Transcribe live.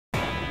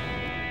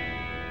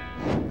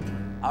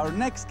Our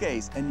next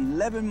case, an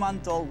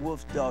 11-month-old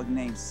wolf dog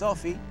named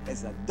Sophie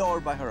is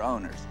adored by her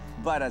owners.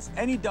 But as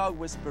any dog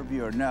whisperer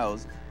viewer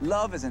knows,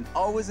 love isn't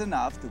always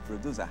enough to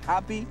produce a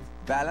happy,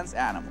 balanced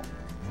animal.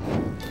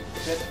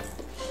 Sit.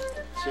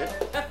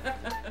 Sit.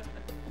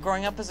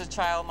 Growing up as a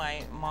child,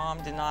 my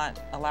mom did not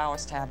allow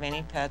us to have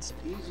any pets.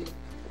 Easy.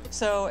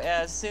 So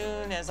as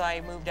soon as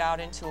I moved out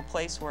into a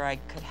place where I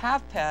could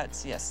have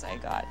pets, yes, I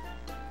got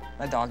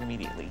a dog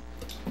immediately.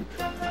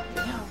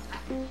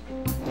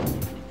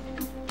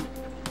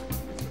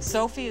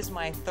 Sophie is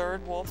my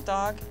third wolf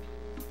dog.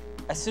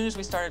 As soon as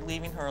we started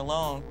leaving her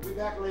alone, We'll be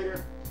back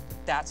later.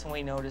 That's when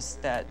we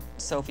noticed that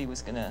Sophie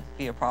was going to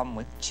be a problem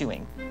with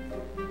chewing.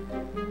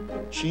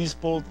 She's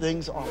pulled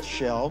things off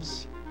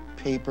shelves,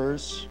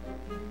 papers.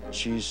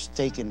 She's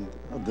taken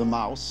the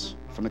mouse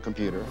from the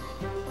computer.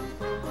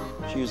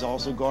 She's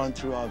also gone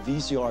through our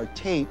VCR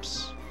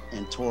tapes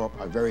and tore up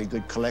a very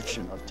good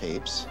collection of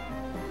tapes.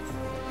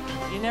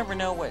 You never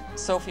know what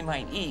Sophie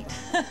might eat.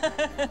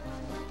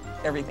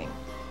 Everything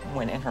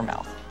went in her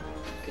mouth.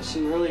 Because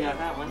she really got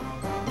that one.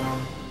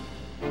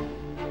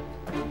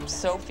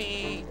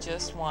 Sophie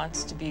just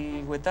wants to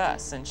be with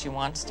us, and she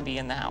wants to be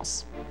in the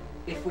house.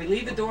 If we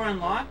leave the door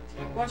unlocked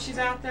while she's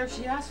out there,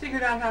 she has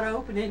figured out how to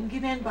open it and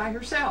get in by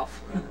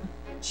herself.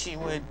 She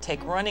would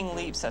take running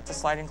leaps at the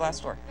sliding glass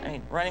door. I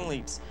mean, running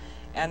leaps.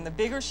 And the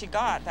bigger she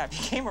got, that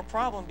became a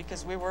problem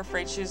because we were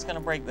afraid she was going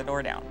to break the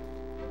door down.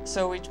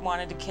 So we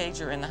wanted to cage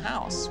her in the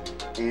house.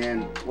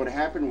 And what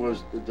happened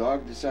was the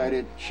dog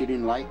decided she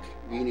didn't like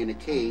being in a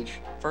cage.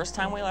 First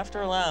time we left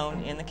her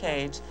alone in the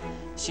cage,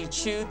 she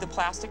chewed the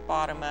plastic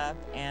bottom up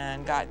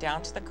and got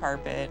down to the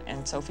carpet,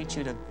 and Sophie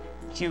chewed a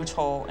huge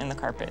hole in the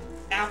carpet.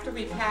 After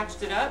we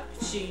patched it up,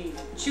 she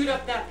chewed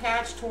up that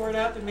patch, tore it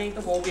up, and made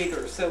the hole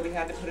bigger, so we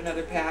had to put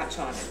another patch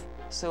on it.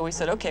 So we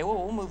said, okay,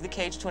 well, we'll move the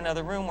cage to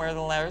another room where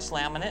there's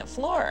laminate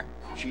floor.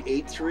 She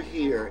ate through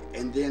here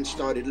and then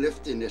started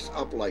lifting this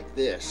up like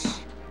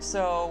this.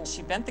 So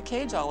she bent the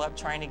cage all up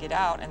trying to get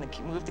out and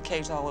moved the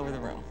cage all over the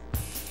room.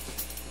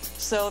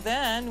 So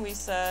then we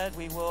said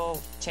we will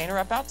chain her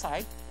up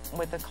outside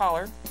with a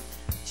collar.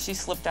 She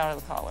slipped out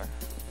of the collar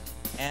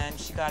and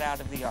she got out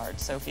of the yard.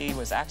 Sophie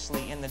was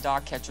actually in the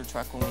dog catcher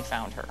truck when we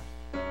found her.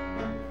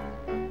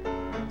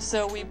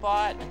 So we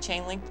bought a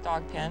chain link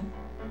dog pen,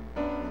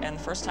 and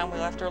the first time we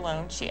left her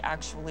alone, she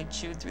actually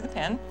chewed through the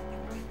pen.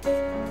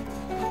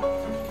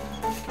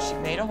 She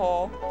made a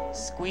hole,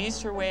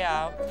 squeezed her way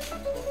out.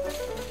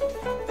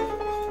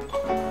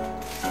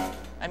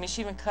 I mean,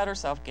 she even cut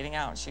herself getting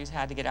out. She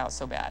had to get out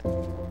so bad.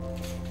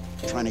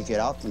 Trying to get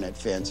out from that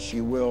fence,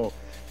 she will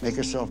make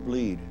herself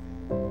bleed.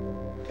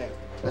 Okay,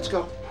 let's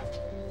go.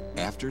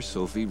 After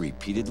Sophie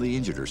repeatedly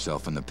injured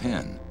herself in the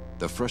pen,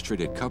 the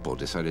frustrated couple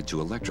decided to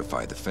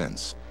electrify the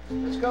fence.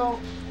 Let's go.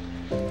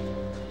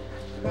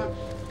 Come on.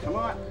 Come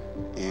on.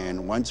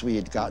 And once we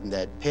had gotten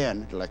that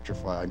pen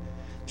electrified,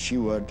 she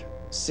would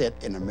sit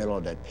in the middle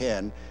of that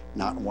pen,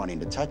 not wanting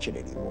to touch it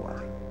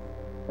anymore.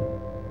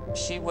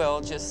 She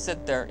will just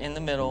sit there in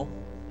the middle,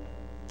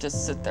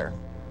 just sit there.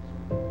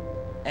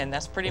 And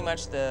that's pretty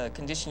much the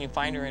condition you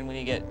find her in when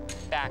you get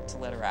back to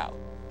let her out.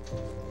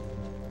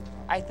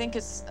 I think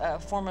it's a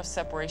form of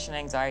separation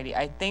anxiety.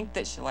 I think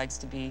that she likes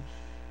to be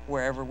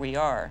wherever we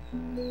are.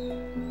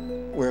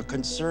 We're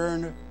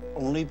concerned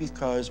only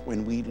because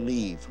when we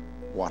leave,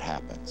 what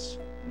happens?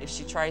 If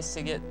she tries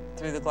to get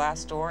through the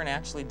glass door and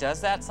actually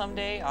does that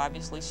someday,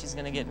 obviously she's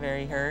going to get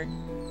very hurt.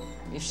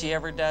 If she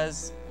ever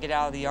does get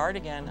out of the yard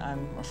again,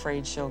 I'm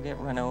afraid she'll get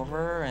run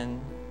over and,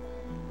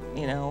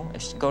 you know,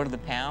 if she go to the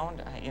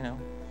pound, you know,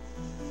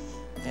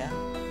 yeah.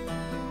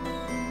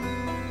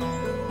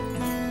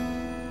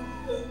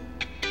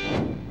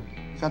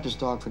 Got this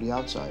dog for the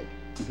outside,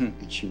 and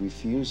she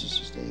refuses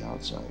to stay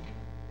outside.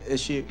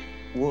 Is she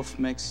wolf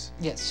mix?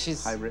 Yes,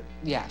 she's hybrid?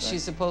 Yeah, right?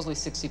 she's supposedly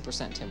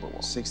 60% timber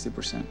wolf.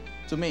 60%.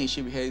 To me,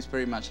 she behaves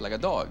pretty much like a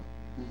dog.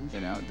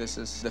 You know, this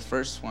is the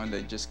first one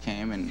that just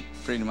came and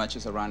pretty much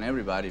is around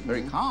everybody,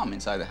 very calm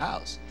inside the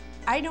house.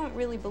 I don't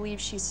really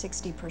believe she's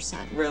 60%.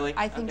 Really?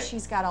 I think Okay.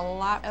 she's got a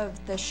lot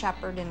of the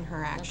shepherd in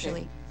her,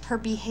 actually. Okay. Her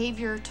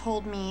behavior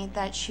told me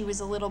that she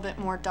was a little bit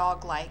more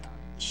dog-like.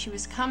 She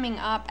was coming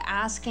up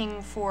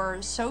asking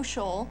for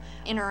social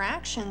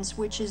interactions,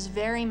 which is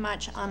very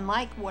much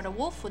unlike what a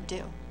wolf would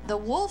do. The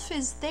wolf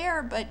is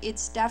there, but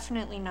it's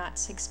definitely not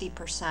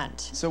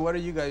 60%. So what do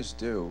you guys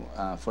do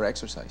for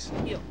exercise?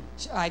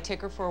 I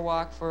take her for a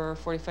walk for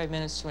 45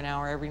 minutes to an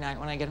hour every night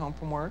when I get home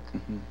from work.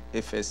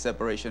 If it's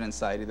separation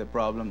anxiety the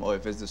problem, or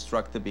if it's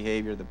destructive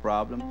behavior the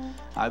problem,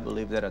 I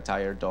believe that a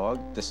tired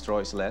dog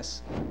destroys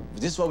less.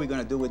 This is what we're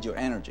going to do with your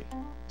energy.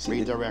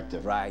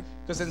 Redirective. Right.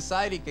 Because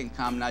anxiety can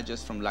come not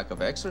just from lack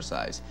of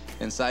exercise.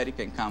 Anxiety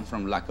can come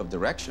from lack of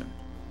direction.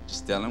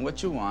 Just tell them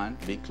what you want,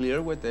 be clear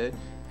with it,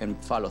 and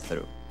follow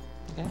through.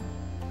 Okay.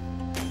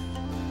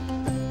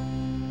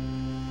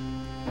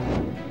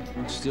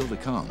 Still to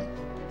come,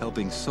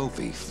 helping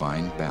Sophie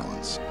find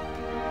balance.